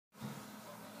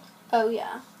Oh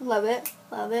yeah, love it,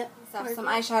 love it. Some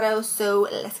eyeshadow, so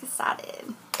let's get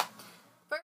started.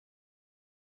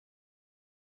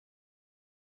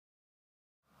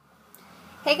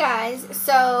 Hey guys,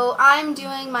 so I'm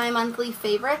doing my monthly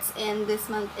favorites, and this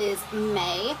month is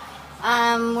May.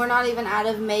 We're not even out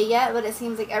of May yet, but it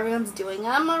seems like everyone's doing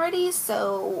them already,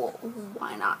 so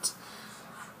why not?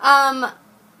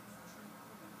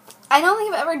 I don't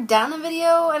think I've ever done a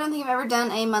video. I don't think I've ever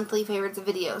done a monthly favorites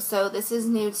video, so this is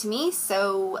new to me,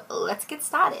 so let's get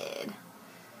started.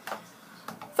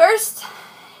 First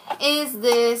is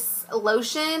this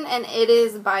lotion, and it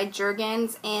is by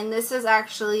Jergens, and this is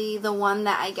actually the one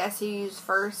that I guess you use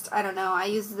first. I don't know. I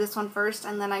used this one first,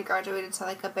 and then I graduated to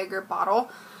like a bigger bottle.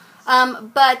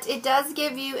 But it does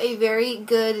give you a very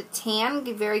good tan,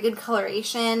 very good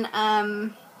coloration.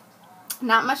 Not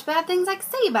much bad things I can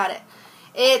say about it.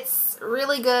 It's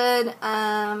really good.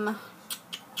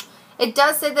 It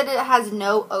does say that it has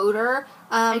no odor,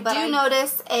 but I do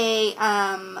notice a,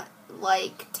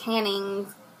 like, tanning,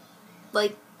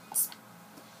 like,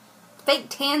 fake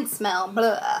tan smell.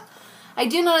 Blah. I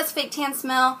do notice fake tan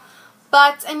smell,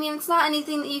 but, I mean, it's not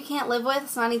anything that you can't live with.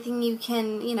 It's not anything you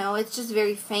can, you know, it's just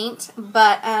very faint.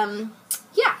 But,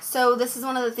 yeah, so this is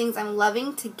one of the things I'm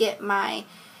loving to get my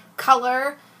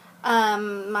color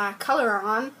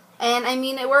on. And, I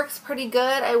mean, it works pretty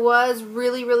good. I was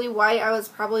really, really white. I was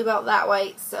probably about that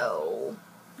white, so,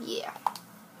 yeah.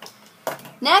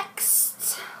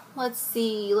 Next, let's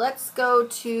see. Let's go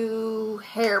to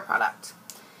hair product.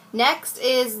 Next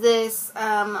is this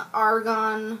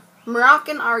Moroccan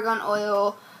Argan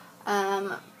Oil,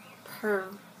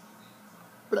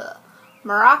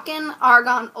 Moroccan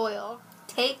Argan Oil.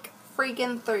 Take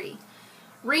freaking 3.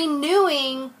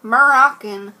 Renewing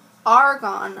Moroccan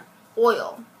Argan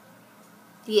Oil.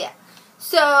 Yeah.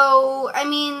 So, I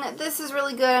mean, this is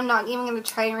really good. I'm not even going to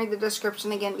try and read the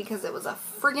description again because it was a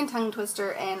freaking tongue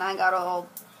twister and I got all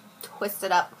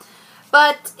twisted up.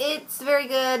 But it's very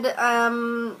good.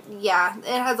 Yeah, it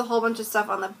has a whole bunch of stuff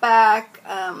on the back.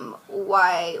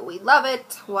 Why we love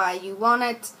it, why you want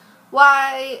it,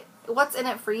 what's in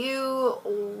it for you,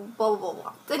 blah, blah,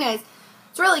 blah. Anyways,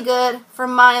 it's really good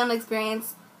from my own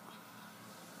experience.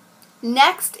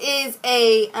 Next is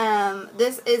it's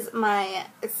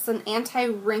an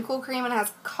anti-wrinkle cream, and it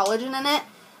has collagen in it.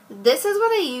 This is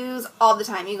what I use all the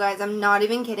time, you guys. I'm not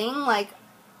even kidding, like,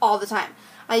 all the time.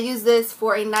 I use this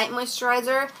for a night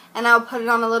moisturizer, and I'll put it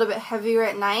on a little bit heavier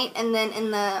at night, and then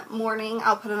in the morning,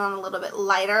 I'll put it on a little bit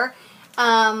lighter.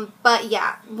 But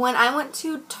yeah, when I went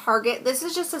to Target, this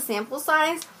is just a sample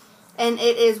size, and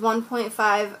it is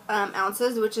 1.5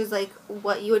 ounces, which is like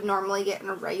what you would normally get in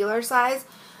a regular size.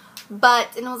 And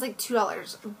it was like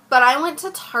 $2. But I went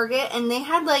to Target and they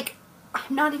had like,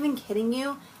 I'm not even kidding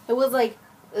you, it was like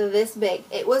this big.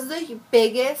 It was the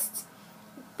biggest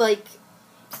like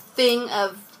thing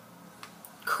of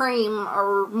cream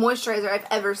or moisturizer I've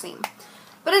ever seen.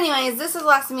 But anyways, this has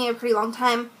lasted me a pretty long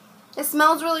time. It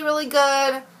smells really, really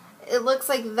good. It looks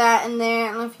like that in there.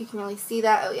 I don't know if you can really see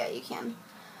that. Oh yeah, you can.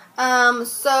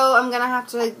 So I'm gonna have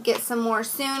to get some more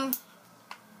soon.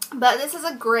 But this is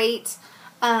a great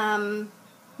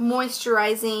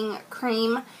moisturizing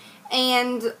cream,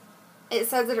 and it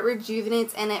says that it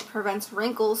rejuvenates and it prevents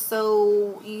wrinkles,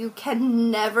 so you can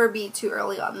never be too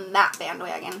early on that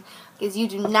bandwagon because you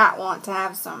do not want to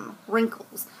have some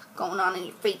wrinkles going on in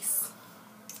your face.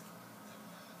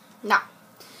 Now,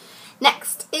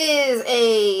 next is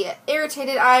a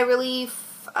irritated eye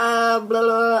relief, I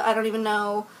don't even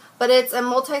know, but it's a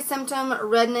multi-symptom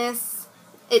redness.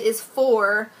 It is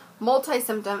for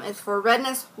multi-symptom is for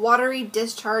redness, watery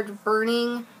discharge,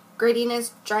 burning, grittiness,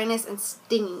 dryness, and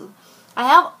stinging. I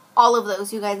have all of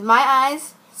those, you guys. My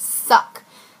eyes suck.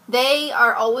 They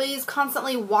are always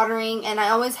constantly watering, and I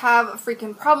always have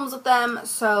freaking problems with them,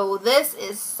 so this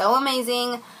is so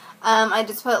amazing. I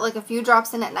just put like a few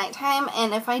drops in at nighttime,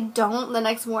 and if I don't the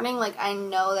next morning, like I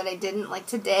know that I didn't, like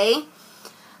today,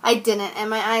 I didn't, and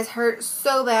my eyes hurt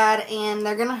so bad, and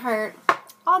they're gonna hurt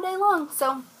all day long,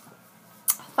 so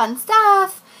fun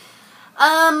stuff.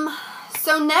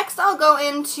 So next I'll go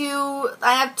into,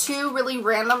 I have 2 really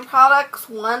random products.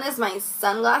 One is my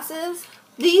sunglasses.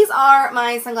 These are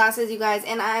my sunglasses, you guys,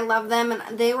 and I love them,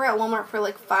 and they were at Walmart for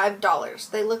like $5.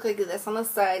 They look like this on the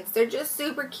sides. They're just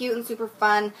super cute and super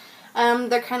fun.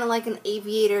 They're kind of like an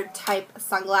aviator type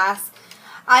sunglass.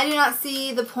 I do not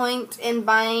see the point in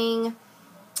buying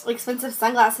expensive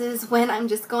sunglasses when I'm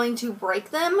just going to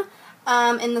break them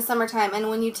in the summertime, and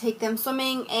when you take them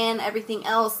swimming and everything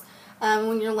else,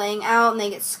 when you're laying out and they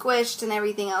get squished and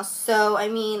everything else. So, I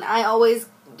mean, I always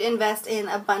invest in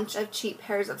a bunch of cheap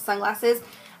pairs of sunglasses.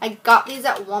 I got these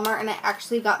at Walmart, and I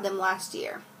actually got them last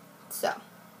year. So,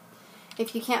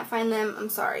 if you can't find them, I'm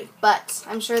sorry. But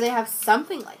I'm sure they have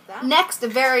something like that. Next, a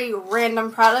very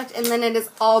random product, and then it is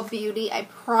all beauty, I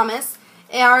promise,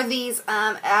 are these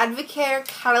Advocare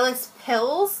Catalyst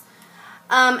pills.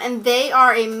 And they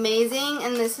are amazing,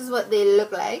 and this is what they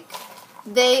look like.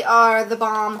 They are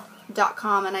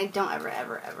thebomb.com, and I don't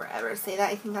ever say that.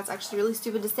 I think that's actually really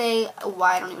stupid to say.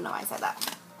 Why? I don't even know why I said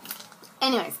that.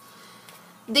 Anyways,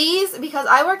 these, because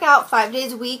I work out 5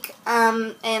 days a week,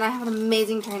 and I have an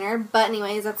amazing trainer, but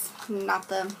anyways, that's not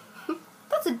the,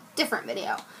 that's a different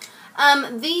video.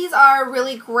 These are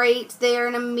really great. They are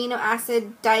an amino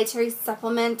acid dietary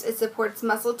supplement. It supports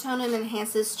muscle tone and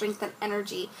enhances strength and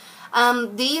energy.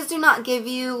 These do not give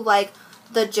you, like,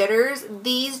 the jitters.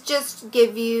 These just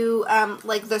give you,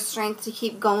 like, the strength to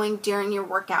keep going during your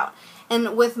workout.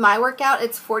 And with my workout,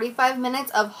 it's 45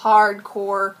 minutes of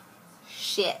hardcore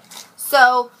shit.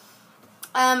 So,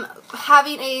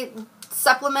 having a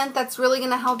supplement that's really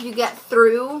going to help you get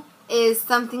through is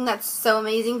something that's so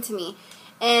amazing to me.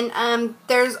 And,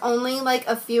 there's only, like,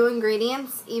 a few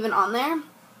ingredients even on there.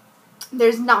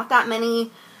 There's not that many.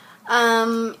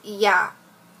 Yeah.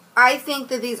 I think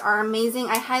that these are amazing.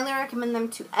 I highly recommend them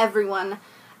to everyone.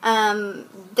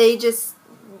 They just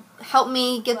help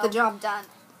me get the job done.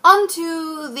 On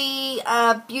to the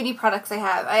beauty products I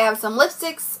have. I have some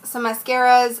lipsticks, some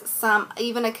mascaras,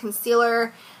 even a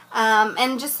concealer,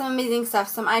 and just some amazing stuff,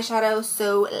 some eyeshadow,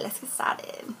 so let's get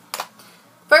started.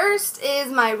 First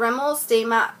is my Rimmel Stay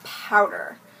Matte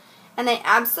Powder, and I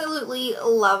absolutely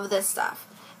love this stuff.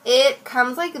 It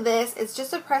comes like this. It's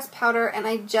just a pressed powder, and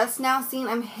I just now seen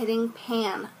I'm hitting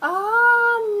pan.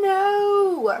 Oh,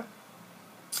 no.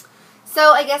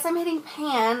 So, I guess I'm hitting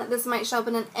pan. This might show up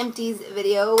in an empties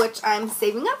video, which I'm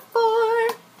saving up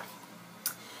for.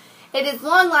 It is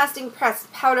long-lasting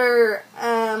pressed powder.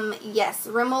 Yes,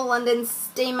 Rimmel London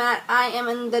Stay Matte. I am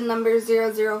in the number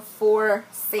 004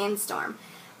 Sandstorm.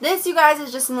 This, you guys,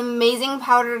 is just an amazing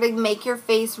powder to make your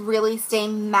face really stay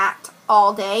matte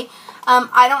all day.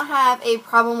 I don't have a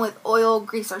problem with oil,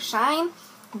 grease, or shine,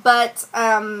 but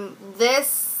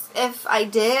this, if I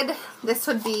did, this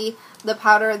would be the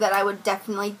powder that I would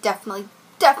definitely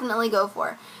go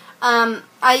for.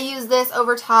 I use this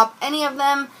over top any of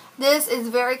them. This is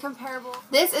very comparable.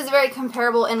 This is very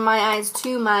comparable in my eyes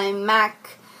to my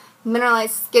MAC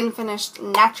Mineralized Skin Finish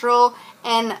Natural,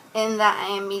 and in that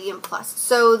I am medium plus.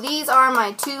 So these are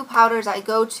my two powders I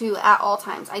go to at all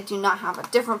times. I do not have a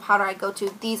different powder I go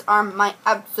to. These are my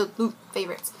absolute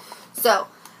favorites. So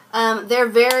they're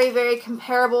very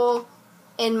comparable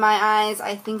in my eyes.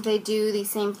 I think they do the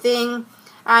same thing.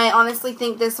 I honestly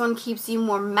think this one keeps you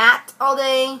more matte all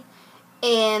day,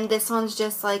 and this one's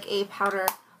just like a powder.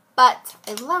 But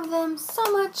I love them so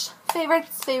much.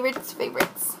 Favorites.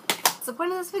 That's the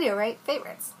point of this video, right?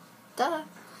 Favorites. Duh.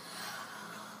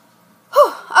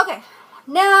 Whew. Okay.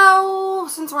 Now,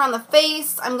 since we're on the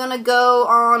face, I'm going to go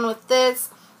on with this.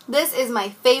 This is my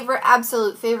favorite,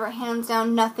 absolute favorite, hands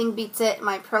down. Nothing beats it.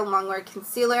 My Pro Longwear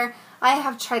Concealer. I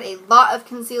have tried a lot of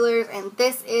concealers, and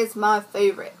this is my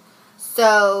favorite.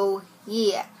 So,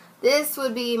 yeah. This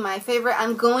would be my favorite.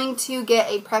 I'm going to get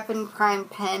a Prep and Prime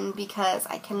pen because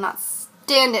I cannot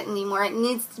stand it anymore. It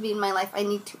needs to be in my life. I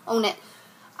need to own it.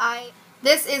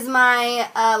 This is my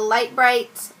Light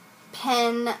Bright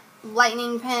pen,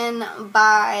 lightning pen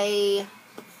by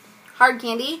Hard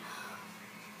Candy.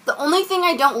 The only thing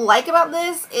I don't like about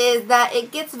this is that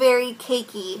it gets very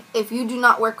cakey if you do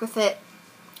not work with it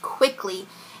quickly.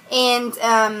 And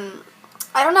I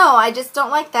don't know, I just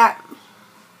don't like that.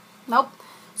 Nope.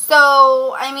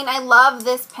 So, I mean, I love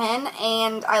this pen,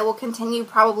 and I will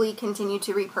probably continue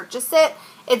to repurchase it.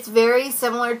 It's very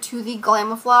similar to the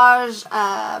Glamouflage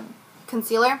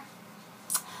concealer.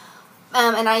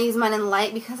 And I use mine in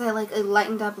light because I like a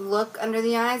lightened up look under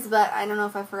the eyes, but I don't know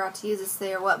if I forgot to use this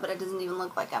today or what, but it doesn't even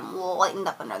look like I'm lightened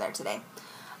up under there today.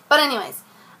 But anyways,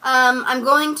 I'm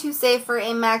going to save for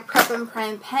a MAC Prep and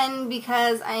Prime pen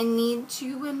because I need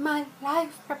you in my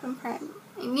life, Prep and Prime.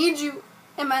 I need you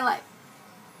in my life.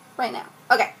 Right now.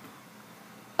 Okay,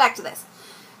 back to this.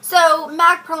 So,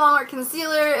 MAC Pro Longwear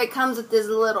Concealer, it comes with this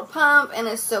little pump, and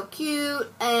it's so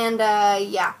cute, and,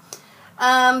 yeah.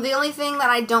 The only thing that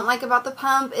I don't like about the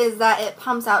pump is that it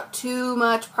pumps out too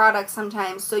much product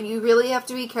sometimes, so you really have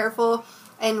to be careful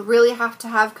and really have to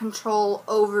have control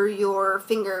over your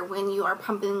finger when you are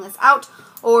pumping this out,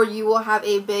 or you will have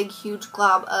a big, huge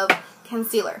glob of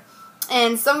concealer.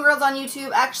 And some girls on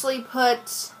YouTube actually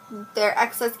put their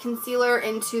excess concealer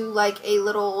into like a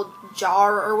little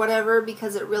jar or whatever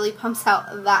because it really pumps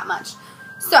out that much.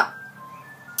 So,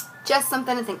 just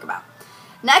something to think about.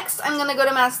 Next, I'm going to go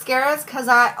to mascaras because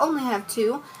I only have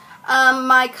two.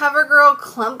 My CoverGirl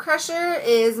Clump Crusher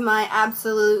is my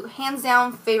absolute, hands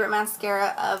down, favorite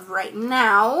mascara of right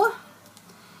now.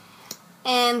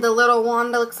 And the little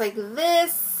wand looks like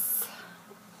this.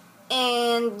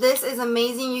 And this is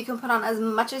amazing. You can put on as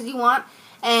much as you want.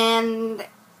 And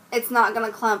it's not going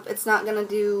to clump. It's not going to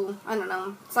do, I don't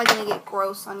know, it's not going to get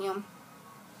gross on you.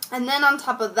 And then on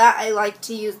top of that, I like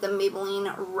to use the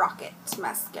Maybelline Rocket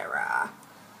Mascara,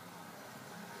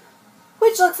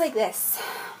 which looks like this.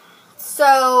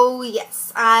 So,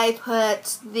 yes, I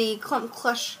put the Clump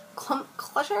Crusher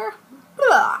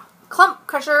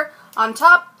on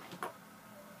top.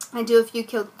 I do a few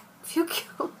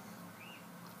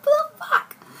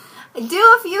I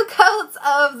do a few coats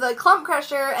of the Clump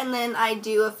Crusher, and then I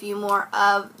do a few more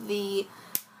of the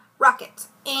Rocket.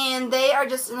 And they are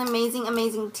just an amazing,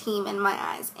 amazing team in my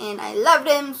eyes. And I love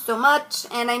them so much.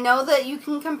 And I know that you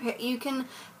can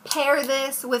pair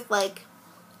this with like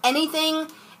anything,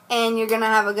 and you're gonna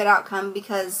have a good outcome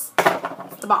because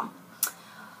it's the bomb.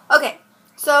 Okay,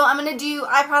 so I'm gonna do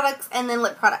eye products and then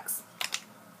lip products.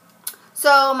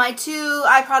 So my two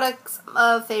eye products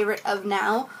of favorite of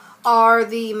now are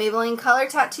the Maybelline Color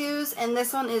Tattoos, and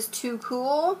this one is Too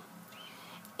Cool.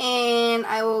 And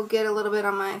I will get a little bit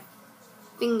on my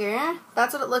finger.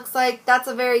 That's what it looks like. That's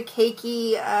a very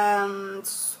cakey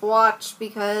swatch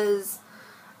because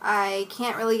I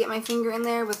can't really get my finger in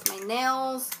there with my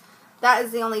nails. That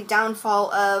is the only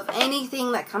downfall of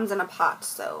anything that comes in a pot.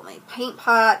 So my paint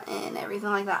pot and everything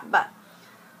like that. But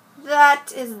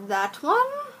that is that one.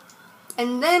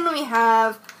 And then we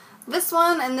have this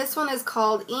one, and this one is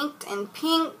called Inked in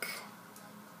Pink.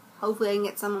 Hopefully I can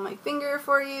get some on my finger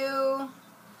for you.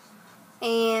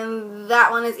 And that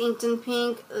one is Inked in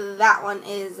Pink. That one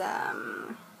is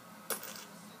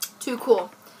Too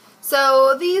Cool.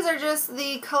 So these are just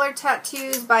the Color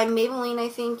Tattoos by Maybelline, I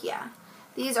think. Yeah.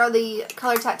 These are the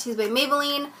Color Tattoos by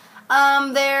Maybelline.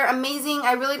 They're amazing.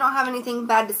 I really don't have anything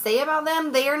bad to say about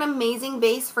them. They are an amazing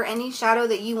base for any shadow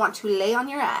that you want to lay on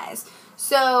your eyes.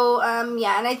 So,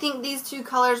 yeah, and I think these two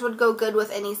colors would go good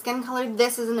with any skin color.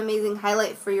 This is an amazing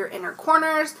highlight for your inner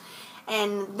corners.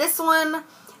 And this one,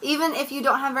 even if you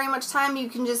don't have very much time, you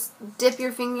can just dip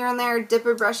your finger in there, dip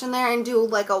your brush in there, and do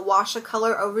like a wash of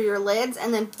color over your lids,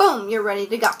 and then boom, you're ready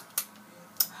to go.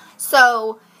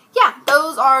 So, yeah,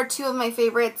 those are two of my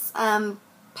favorites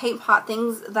paint pot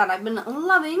things that I've been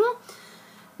loving.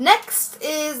 Next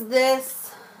is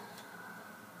this.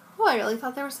 Oh, I really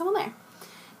thought there was someone there.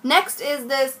 Next is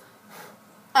this.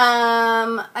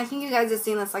 I think you guys have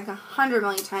seen this like 100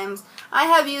 million times. I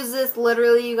have used this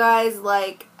literally, you guys,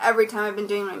 like every time I've been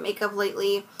doing my makeup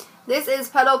lately. This is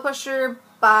Petal Pusher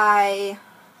by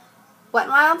Wet n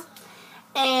Wild.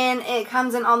 And it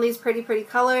comes in all these pretty, pretty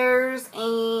colors.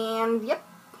 And, yep.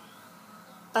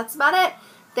 That's about it.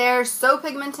 They're so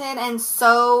pigmented, and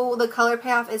so the color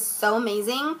payoff is so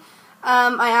amazing.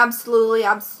 I absolutely,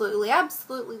 absolutely,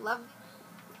 absolutely love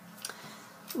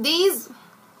them. These,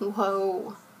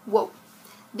 whoa.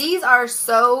 These are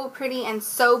so pretty and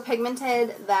so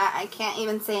pigmented that I can't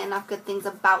even say enough good things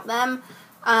about them.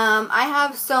 I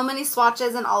have so many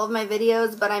swatches in all of my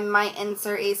videos, but I might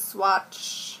insert a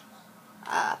swatch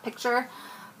picture.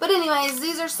 But anyways,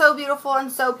 these are so beautiful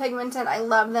and so pigmented. I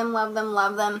love them, love them,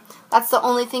 love them. That's the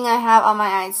only thing I have on my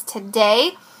eyes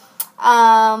today.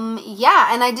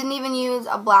 Yeah, and I didn't even use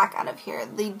a black out of here.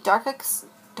 The darkest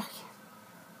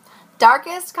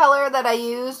color that I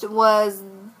used was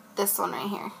this one right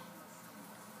here.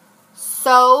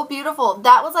 So beautiful.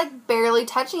 That was like barely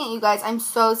touching it, you guys. I'm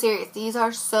so serious. These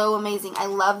are so amazing. I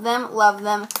love them, love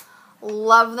them,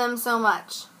 love them so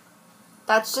much.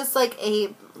 That's just like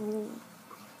a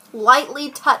lightly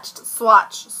touched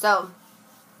swatch. So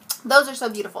those are so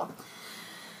beautiful.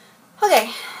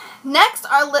 Okay, next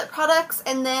are lip products,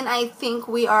 and then I think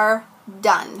we are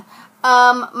done.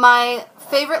 My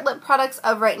favorite lip products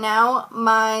of right now,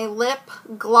 my lip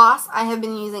gloss I have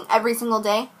been using every single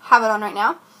day, have it on right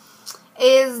now,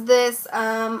 is this,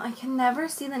 I can never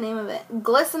see the name of it,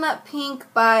 Glisten Up Pink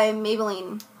by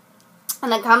Maybelline.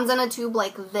 And it comes in a tube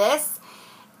like this,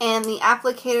 and the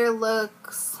applicator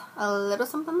looks a little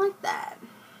something like that.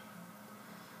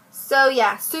 So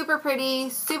yeah, super pretty,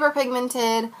 super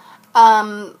pigmented,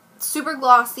 super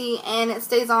glossy, and it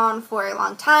stays on for a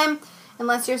long time.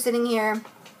 Unless you're sitting here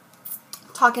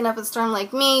talking up a storm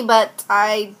like me, but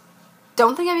I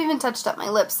don't think I've even touched up my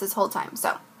lips this whole time.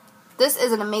 So this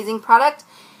is an amazing product,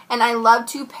 and I love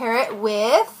to pair it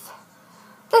with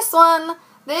this one.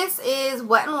 This is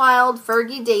Wet n Wild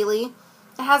Fergie Daily.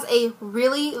 It has a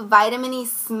really vitamin-y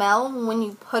smell when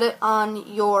you put it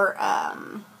on your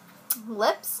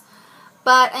lips.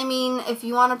 But, I mean, if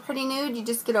you want a pretty nude, you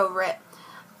just get over it.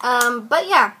 But,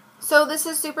 yeah. So, this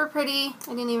is super pretty. I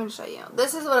didn't even show you.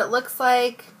 This is what it looks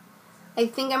like. I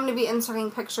think I'm going to be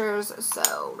inserting pictures,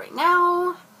 so, right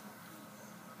now.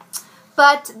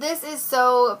 But, this is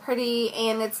so pretty,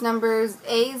 and it's numbers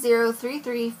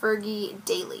A033 Fergie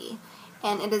Daily.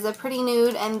 And it is a pretty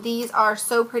nude, and these are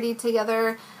so pretty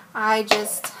together. I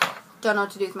just don't know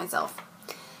what to do with myself.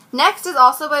 Next is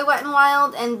also by Wet n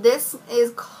Wild, and this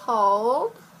is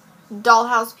called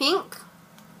Dollhouse Pink.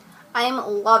 I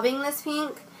am loving this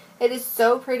pink. It is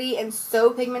so pretty and so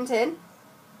pigmented.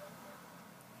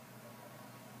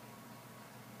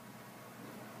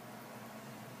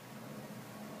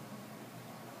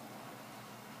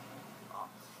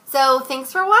 So,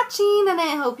 thanks for watching, and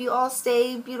I hope you all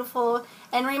stay beautiful.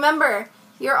 And remember,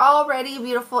 you're already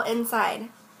beautiful inside.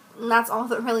 And that's all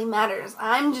that really matters.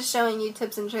 I'm just showing you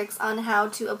tips and tricks on how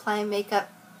to apply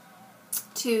makeup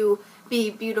to be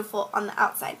beautiful on the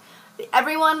outside.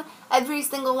 Everyone, every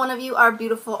single one of you are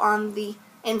beautiful on the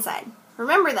inside.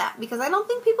 Remember that, because I don't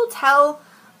think people tell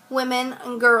women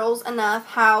and girls enough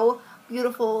how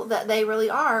beautiful that they really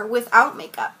are without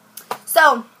makeup.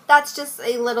 So, that's just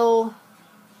a little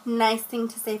nice thing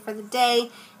to say for the day,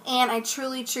 and I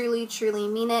truly, truly, truly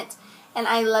mean it. And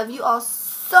I love you all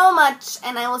so much,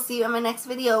 and I will see you in my next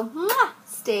video. Mwah!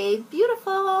 Stay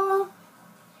beautiful.